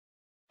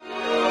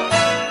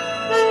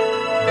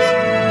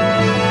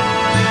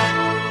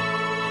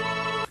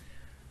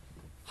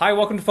Hi,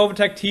 welcome to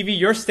Fovitec TV,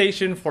 your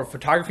station for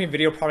photography and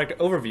video product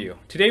overview.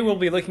 Today we'll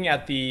be looking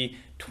at the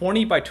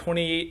 20 by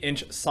 28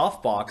 inch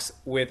softbox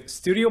with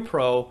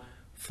StudioPRO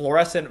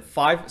fluorescent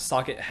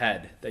 5-socket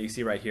head that you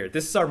see right here.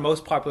 This is our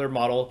most popular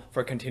model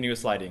for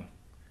continuous lighting.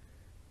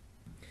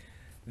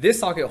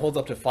 This socket holds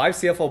up to 5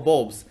 CFL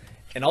bulbs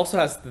and also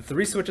has the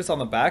 3 switches on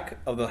the back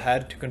of the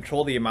head to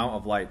control the amount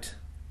of light.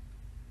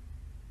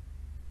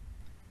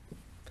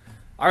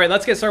 Alright,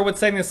 let's get started with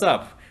setting this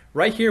up.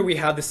 Right here we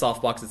have the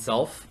softbox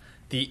itself,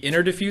 the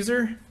inner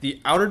diffuser, the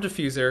outer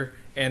diffuser,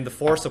 and the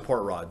 4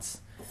 support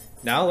rods.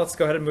 Now let's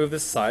go ahead and move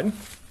this aside.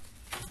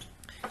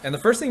 And the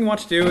first thing you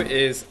want to do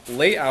is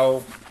lay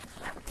out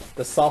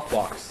the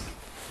softbox.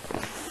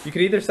 You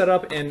could either set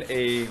up in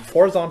a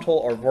horizontal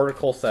or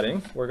vertical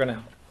setting. We're going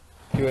to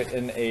do it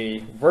in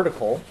a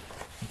vertical.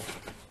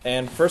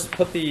 And first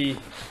put the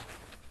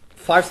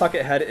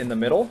 5-socket head in the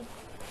middle.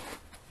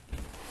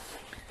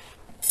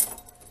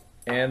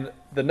 And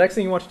the next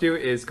thing you want to do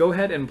is go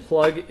ahead and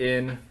plug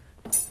in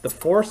the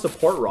 4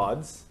 support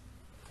rods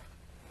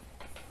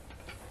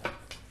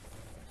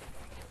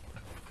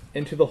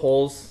into the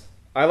holes.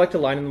 I like to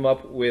line them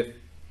up with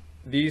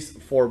these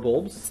 4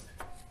 bulbs.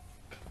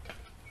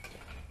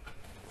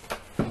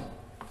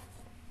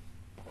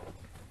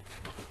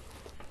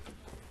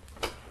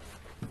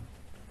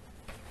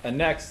 And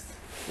next,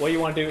 what you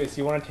want to do is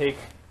you want to take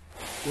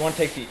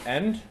the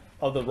end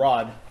of the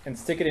rod and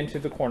stick it into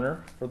the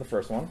corner for the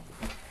first one.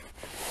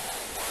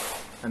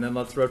 And then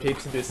let's rotate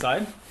to this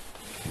side.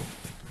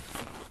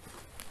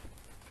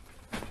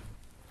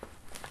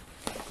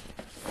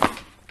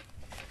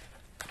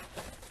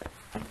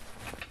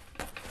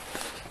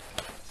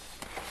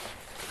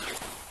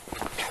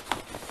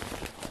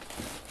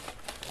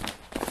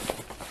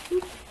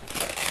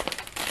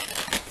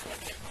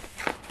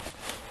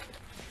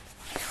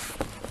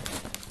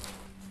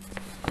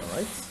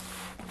 Alright.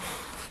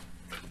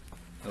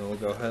 And we'll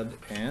go ahead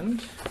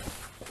and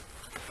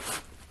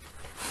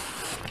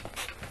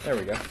there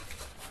we go.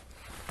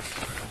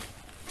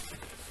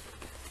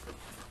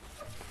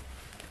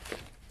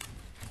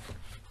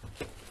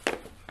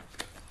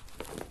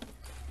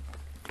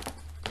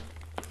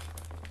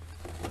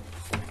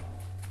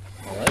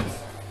 Alright.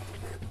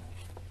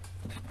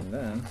 And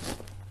then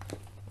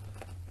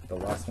the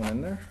last one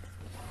in there.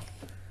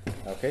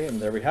 Okay, and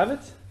there we have it.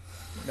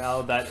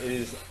 Now that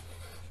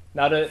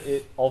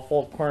all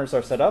 4 corners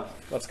are set up,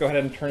 let's go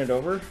ahead and turn it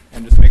over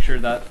and just make sure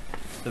that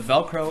the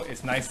Velcro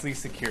is nicely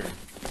secured.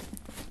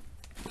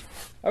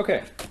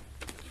 Okay,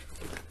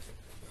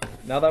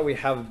 now that we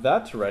have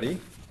that ready,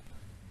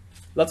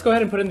 let's go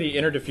ahead and put in the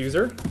inner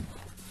diffuser.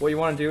 What you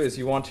want to do is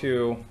you want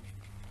to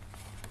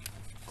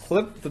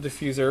clip the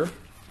diffuser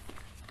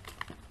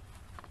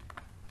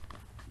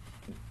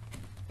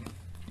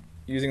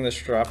using the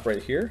strap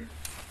right here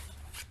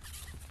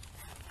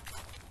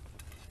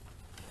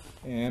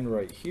and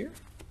right here.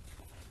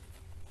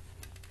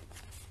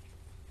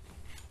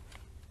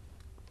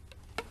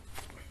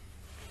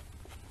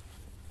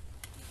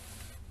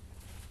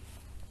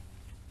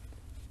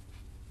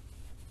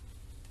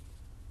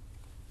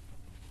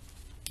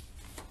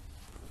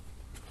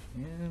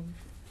 And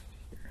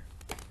here.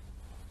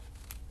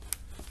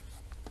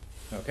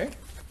 Okay,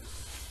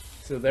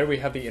 so there we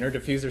have the inner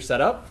diffuser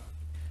set up.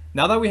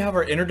 Now that we have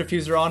our inner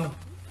diffuser on,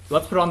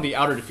 let's put on the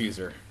outer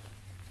diffuser.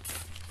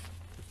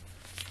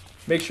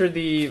 Make sure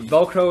the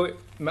Velcro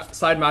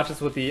side matches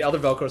with the other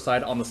Velcro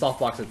side on the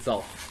softbox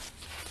itself.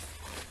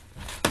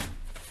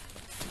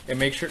 And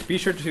be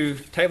sure to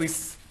tightly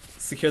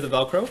secure the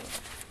Velcro.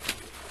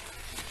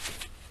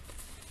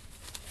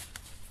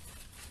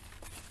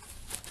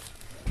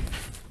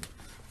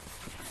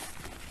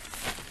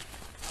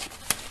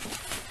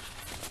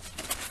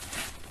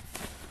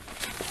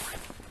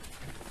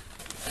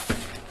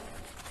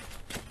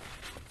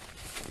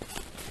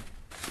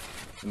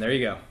 And there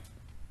you go.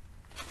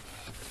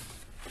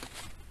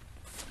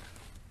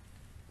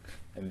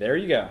 And there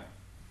you go.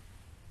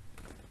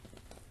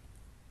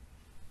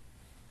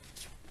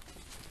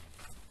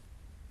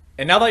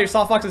 And now that your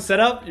softbox is set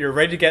up, you're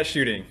ready to get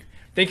shooting.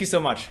 Thank you so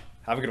much.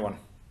 Have a good one.